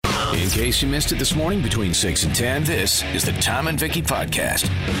In case you missed it this morning between 6 and 10, this is the Tom and Vicky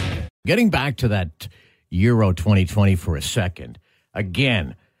Podcast. Getting back to that Euro 2020 for a second,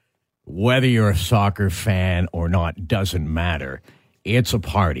 again, whether you're a soccer fan or not doesn't matter. It's a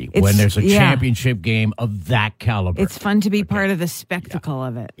party when there's a championship game of that caliber. It's fun to be part of the spectacle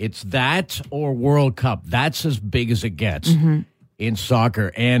of it. It's that or World Cup. That's as big as it gets in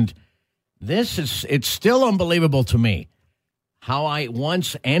soccer. And it's still unbelievable to me how I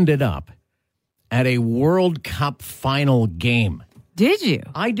once ended up at a World Cup final game. Did you?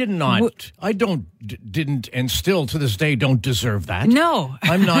 I did not. Didn't, and still to this day don't deserve that. No.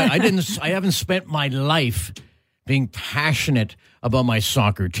 I'm not. I haven't spent my life being passionate about my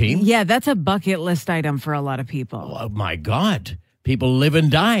soccer team. Yeah, that's a bucket list item for a lot of people. Oh, my God. People live and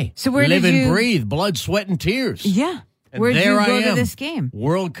die. So where live did and you breathe, blood, sweat, and tears. Yeah. And where did there you go I to am. this game?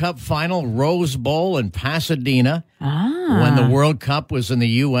 World Cup final, Rose Bowl in Pasadena. When the World Cup was in the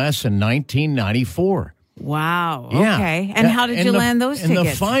U.S. in 1994. Wow. Yeah. Okay. And how did you land those tickets? In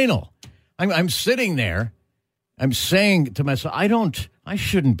the final. I'm sitting there. I'm saying to myself, I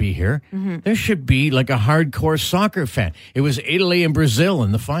shouldn't be here. There should be like a hardcore soccer fan. It was Italy and Brazil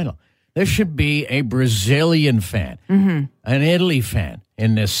in the final. There should be a Brazilian fan, an Italy fan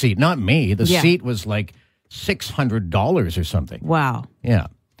in this seat. Not me. The seat was like $600 or something. Wow. Yeah.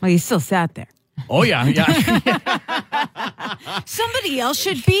 Well, you still sat there. Oh, yeah. Somebody else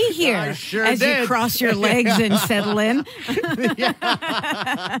should be here I sure as did. you cross your legs and settle in.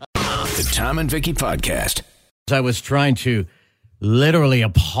 The Tom and Vicky Podcast. I was trying to literally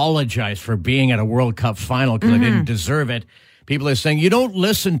apologize for being at a World Cup final because I didn't deserve it. People are saying, you don't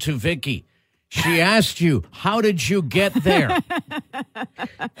listen to Vicky. She asked you, how did you get there?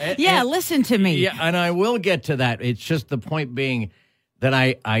 Listen to me. Yeah, and I will get to that. It's just the point being that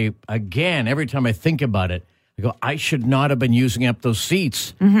I again, every time I think about it, I go, I should not have been using up those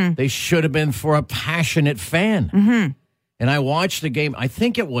seats. They should have been for a passionate fan. And I watched the game. I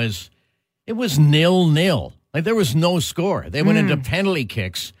think it was 0-0. Like there was no score. They went into penalty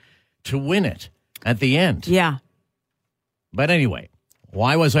kicks to win it at the end. Yeah. But anyway,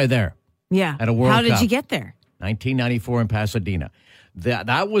 why was I there? Yeah. At a World How did Cup. you get there? 1994 in Pasadena.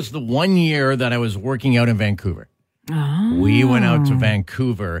 That was the 1 year that I was working out in Vancouver. Oh. We went out to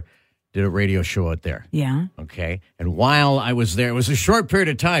Vancouver, did a radio show out there. Yeah. Okay. And while I was there, it was a short period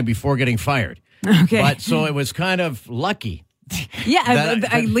of time before getting fired. Okay. But so it was kind of lucky. Yeah.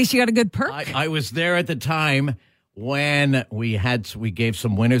 At least you got a good perk. I was there at the time when we gave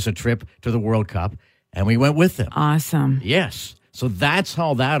some winners a trip to the World Cup, and we went with them. Awesome. Yes. So that's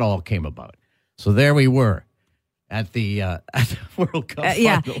how that all came about. So there we were at the World Cup final.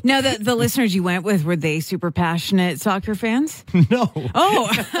 Yeah. Now, the listeners you went with, were they super passionate soccer fans? No. Oh.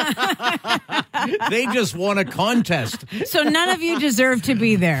 They just won a contest. So none of you deserve to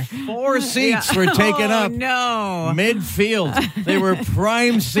be there. 4 seats were taken up. No. Midfield. They were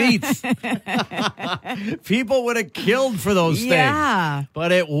prime seats. People would have killed for those things.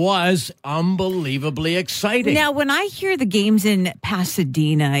 But it was unbelievably exciting. Now, when I hear the games in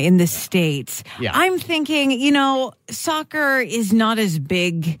Pasadena in the States, I'm thinking, soccer is not as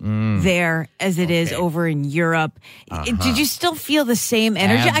big there as it is over in Europe. Did you still feel the same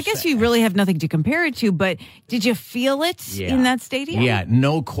energy? I guess you really have nothing to compare it to, but did you feel it in that stadium? Yeah,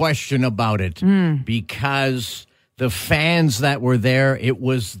 no question about it. Because the fans that were there, it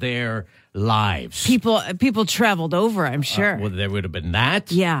was their lives. People traveled over, I'm sure. Well, there would have been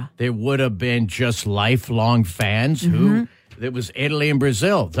that. Yeah. There would have been just lifelong fans who... It was Italy and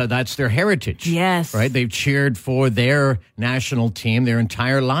Brazil. That's their heritage. Yes. Right? They've cheered for their national team their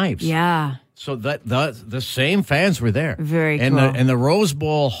entire lives. Yeah. So the same fans were there. Very cool. And the Rose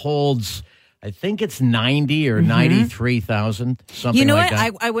Bowl holds, I think it's 90 or 93,000, something like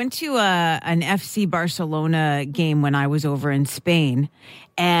that. I went to an FC Barcelona game when I was over in Spain.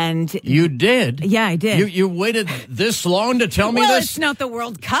 And you did? Yeah, I did. You waited this long to tell me well, this? It's not the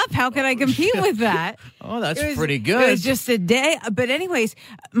World Cup. How could I compete with that? Oh, that's pretty good. It was just a day. But anyways,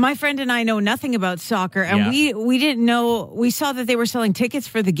 my friend and I know nothing about soccer. And we didn't know. We saw that they were selling tickets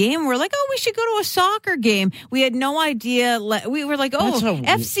for the game. We're like, oh, we should go to a soccer game. We had no idea. We were like,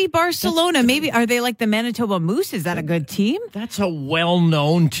 FC Barcelona. Maybe, are they like the Manitoba Moose? Is that a good team? That's a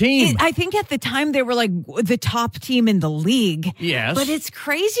well-known team. I think at the time they were like the top team in the league. Yes. But it's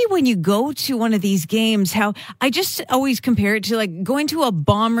crazy when you go to one of these games, how I just always compare it to like going to a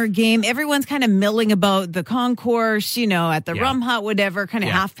Bomber game. Everyone's kind of milling about the concourse, at the rum hut, whatever, kind of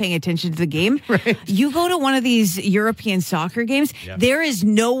half paying attention to the game. Right. You go to one of these European soccer games, there is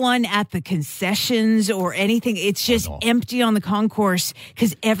no one at the concessions or anything. It's just empty on the concourse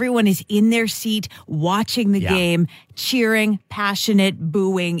because everyone is in their seat watching the game, cheering, passionate,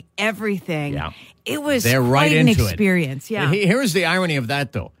 booing, everything. Yeah. It was They're quite right an into experience. it. Yeah. Here's the irony of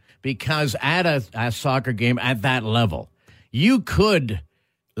that, though, because at a soccer game at that level, you could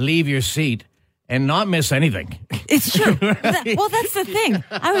leave your seat and not miss anything. It's true. Well, that's the thing.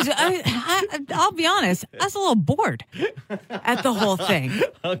 I'll be honest. I was a little bored at the whole thing.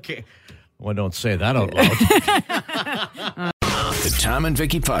 Okay. Well, don't say that out loud. The Tom and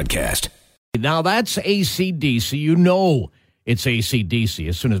Vicky Podcast. Now, that's AC/DC. You know it's AC/DC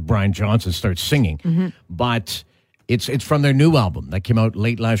as soon as Brian Johnson starts singing. Mm-hmm. But it's from their new album that came out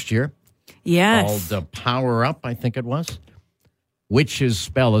late last year. Yes. Called Power Up, I think it was. Witch's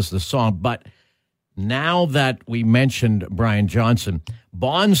Spell is the song. But now that we mentioned Brian Johnson,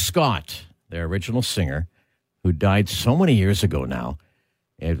 Bon Scott, their original singer, who died so many years ago now,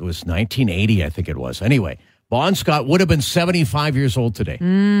 it was 1980, I think it was. Anyway, Bon Scott would have been 75 years old today.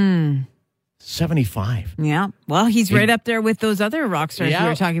 75. Yeah. Well, he's right up there with those other rock stars Yeah. we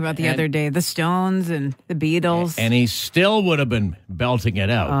were talking about the other day, the Stones and the Beatles. And he still would have been belting it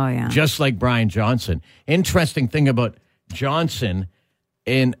out. Oh, yeah. Just like Brian Johnson. Interesting thing about Johnson,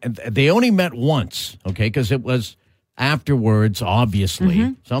 and they only met once, okay, because it was afterwards,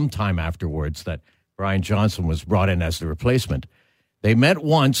 obviously, sometime afterwards, that Brian Johnson was brought in as the replacement. They met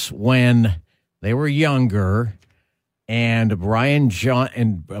once when they were younger, and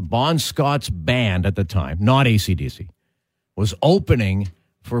Bon Scott's band at the time, not AC/DC, was opening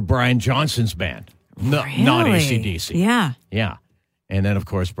for Brian Johnson's band. No, not Really? AC/DC. Yeah. Yeah. And then, of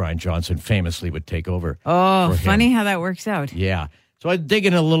course, Brian Johnson famously would take over. Oh, for him. funny how that works out. Yeah. So I dig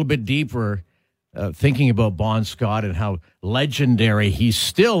in a little bit deeper, thinking about Bon Scott and how legendary he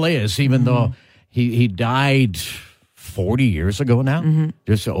still is, even though he died 40 years ago now.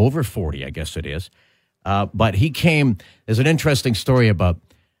 Just over 40, I guess it is. But he came, there's an interesting story about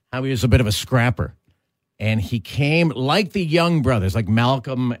how he was a bit of a scrapper. And he came, like the Young brothers, like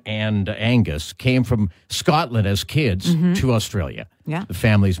Malcolm and Angus, came from Scotland as kids to Australia. Yeah. The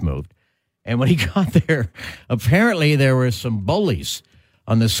families moved. And when he got there, apparently there were some bullies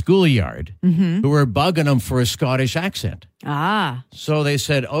on the schoolyard who were bugging him for a Scottish accent. Ah. So they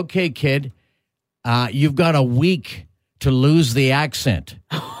said, okay, kid, you've got a week to lose the accent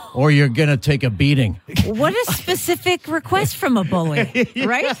or you're going to take a beating. What a specific request from a bully,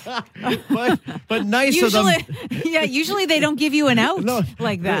 right? But nice Usually, of them. yeah, usually they don't give you an out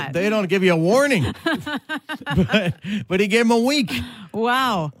like that. They don't give you a warning. but he gave him a week,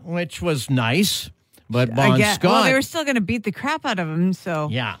 Wow. which was nice. But Bon Scott... Well, they were still going to beat the crap out of him, so...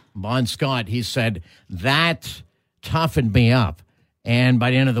 Yeah, Bon Scott, he said, that toughened me up. And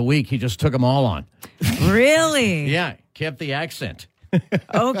by the end of the week, he just took them all on. Really? Yeah, kept the accent.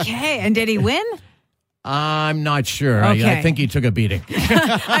 Okay, and did he win? I'm not sure. Okay. I think he took a beating.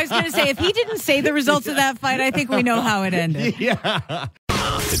 I was going to say, if he didn't say the results of that fight, I think we know how it ended.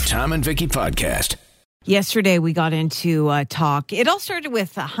 The Tom and Vicky Podcast. Yesterday, we got into talk. It all started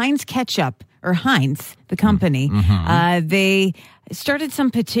with Heinz Ketchup, or Heinz, the company. They started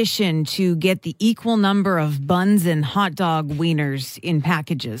some petition to get the equal number of buns and hot dog wieners in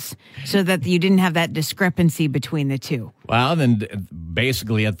packages so that you didn't have that discrepancy between the two. Well, then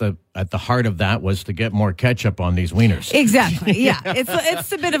basically at the heart of that was to get more ketchup on these wieners. Exactly. Yeah,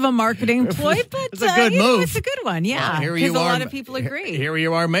 it's a bit of a marketing ploy, but it's a good move. It's a good one. Yeah, Well, because a lot of people agree. Here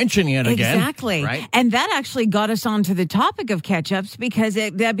you are mentioning it again. Exactly. Right? And that actually got us onto the topic of ketchups because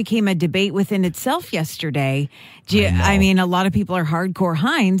that became a debate within itself yesterday. I mean, a lot of people are hardcore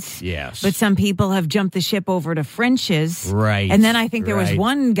Heinz. Yes. But some people have jumped the ship over to French's. Right. And then I think there was Right.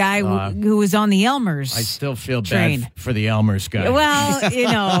 one guy who was on the Elmer's. I still feel train. bad for the Elmer's guy.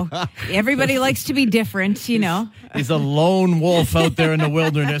 Well, everybody likes to be different, He's a lone wolf out there in the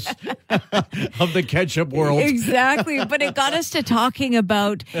wilderness of the ketchup world. Exactly. But it got us to talking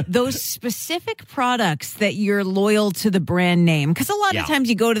about those specific products that you're loyal to the brand name. Because a lot of times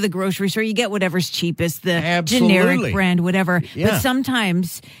you go to the grocery store, you get whatever's cheapest, the generic brand, whatever. Yeah. But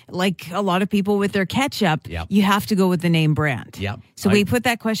sometimes, like a lot of people with their ketchup, Yep. you have to go with the name brand. Yep. So we put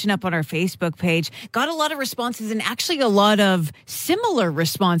that question up on our Facebook page, got a lot of responses and actually a lot of similar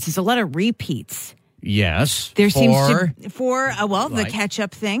responses, a lot of repeats. Yes. There seems for to the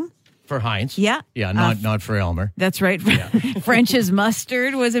ketchup thing. for Heinz. Yeah. Yeah, not for Elmer. That's right. French's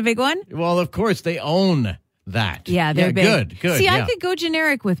mustard was a big one. Well, of course, they own that. Yeah, they're big. Good. See, yeah. I could go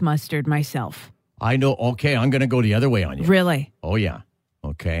generic with mustard myself. I know. Okay, I'm going to go the other way on you. Really? Oh, yeah.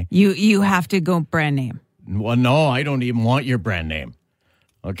 Okay. You have to go brand name. Well, no, I don't even want your brand name.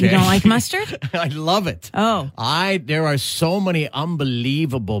 Okay. You don't like mustard? I love it. Oh. There are so many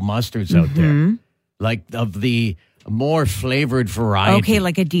unbelievable mustards out there. Like of the more flavored variety. Okay,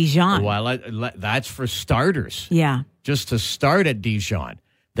 like a Dijon. Well, that's for starters. Yeah. Just to start at Dijon,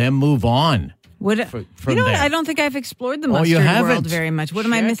 then move on. From there. I don't think I've explored the you mustard haven't. world very much. What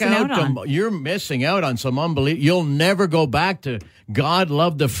am I missing out on? You're missing out on some unbelievable. You'll never go back to God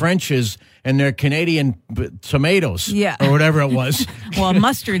Love the Frenches and their Canadian tomatoes, or whatever it was. Well,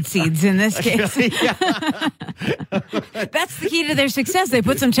 mustard seeds in this case. That's the key to their success. They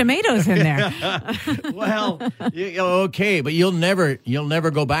put some tomatoes in there. Well, okay, but you'll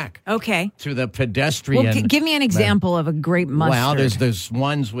never go back. Okay. To the pedestrian. Well, give me an example of a great mustard. Well, there's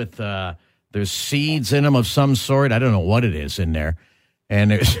ones with there's seeds in them of some sort. I don't know what it is in there.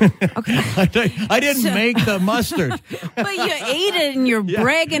 And I didn't make the mustard. But you ate it and you're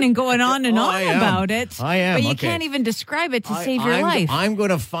bragging and going on and on about it. I am. But you can't even describe it to save your life. I'm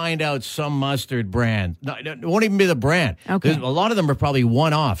going to find out some mustard brand. No, it won't even be the brand. Okay. A lot of them are probably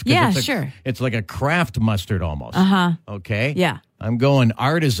one-off. Yeah, sure. It's like a craft mustard almost. Uh-huh. Okay? Yeah. I'm going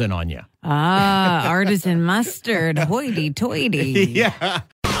artisan on you. Artisan mustard. Hoity-toity. Yeah.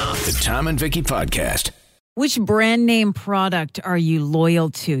 The Tom and Vicky Podcast. Which brand name product are you loyal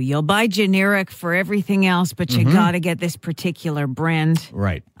to? You'll buy generic for everything else, but you got to get this particular brand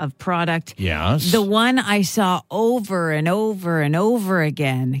of product. Yes. The one I saw over and over and over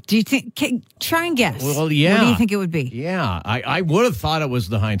again. Do you think? Try and guess. Well, yeah. What do you think it would be? Yeah, I would have thought it was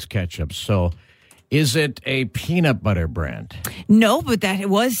the Heinz ketchup. So, is it a peanut butter brand? No, but that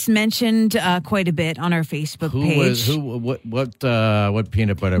was mentioned quite a bit on our Facebook page. What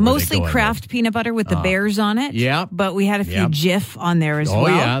peanut butter? Mostly Kraft peanut butter with the bears on it. Yeah, but we had a few Jif on there as well. Oh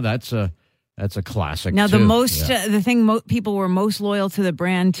yeah, that's a classic. Now too. the thing people were most loyal to the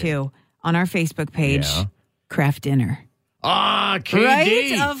brand to on our Facebook page, Kraft Dinner. KD.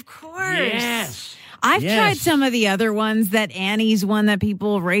 Right? Of course. Yes. I've tried some of the other ones, that Annie's one that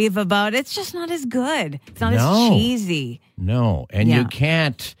people rave about. It's just not as good. It's not as cheesy. No, and you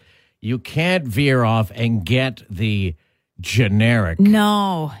can't veer off and get the generic.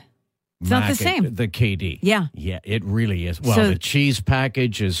 No. It's not the same. The KD. Yeah. Yeah, it really is. Well, the cheese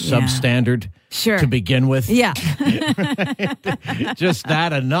package is substandard to begin with. Yeah. Just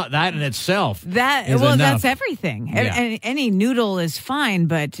that and that in itself. That's everything. Yeah. Any noodle is fine,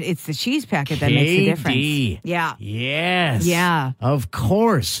 but it's the cheese packet that makes the difference. Yeah. Yes. Yeah. Of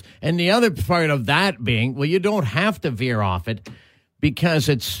course. And the other part of that being, well, you don't have to veer off it because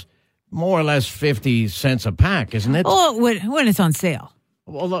it's more or less 50 cents a pack, isn't it? Oh, when it's on sale.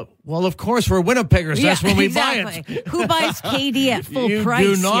 Well, of course, we're Winnipeggers. That's when we buy it. Who buys KD at full price?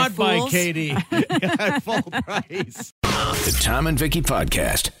 You do not buy KD at full price. The Tom and Vicky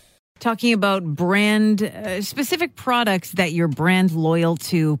Podcast. Talking about brand specific products that you're brand loyal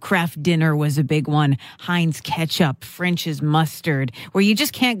to. Kraft Dinner was a big one. Heinz ketchup, French's mustard, where you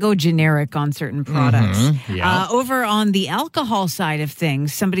just can't go generic on certain products. Mm-hmm. Yeah. Over on the alcohol side of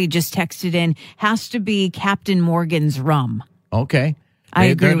things, somebody just texted in, has to be Captain Morgan's rum. Okay. I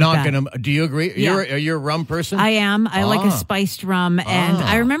agree They're with not that. Going to. Do you agree? Yeah. Are you a rum person? I am. I like a spiced rum, and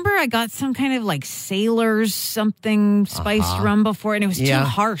I remember I got some kind of like Sailor's something spiced rum before, and it was too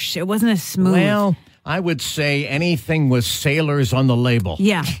harsh. It wasn't as smooth. Well, I would say anything with sailors on the label.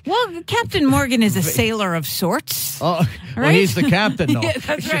 Yeah. Well, Captain Morgan is a sailor of sorts. Oh, well, he's the captain, though. Yeah,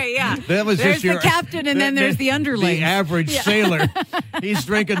 that's right. Yeah. There's the captain, and then there's the underling. The average sailor. He's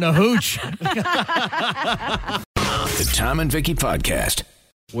drinking the hooch. The Tom and Vicky Podcast.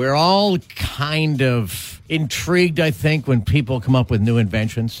 We're all kind of intrigued, I think, when people come up with new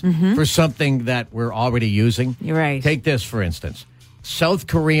inventions for something that we're already using. You're right. Take this, for instance. South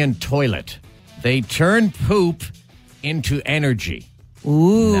Korean toilet. They turn poop into energy.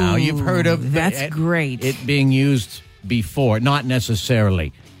 Ooh. Now, you've heard of that's great. It being used before, not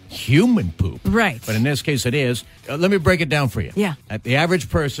necessarily human poop. Right. But in this case, it is. Let me break it down for you. Yeah. The average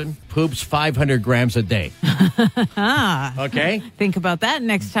person poops 500 grams a day. Okay? Think about that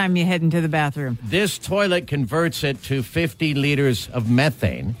next time you head into the bathroom. This toilet converts it to 50 liters of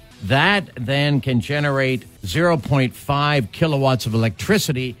methane. That then can generate 0.5 kilowatts of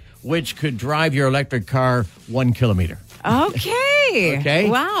electricity, which could drive your electric car 1 kilometer. Okay.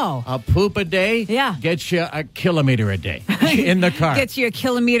 Wow. A poop a day gets you a kilometer a day in the car. Gets you a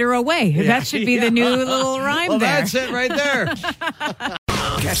kilometer away. Yeah. That should be the new little rhyme there. That's it right there.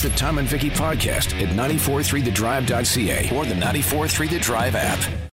 Catch the Tom and Vicky Podcast at 943thedrive.ca or the 943 The Drive app.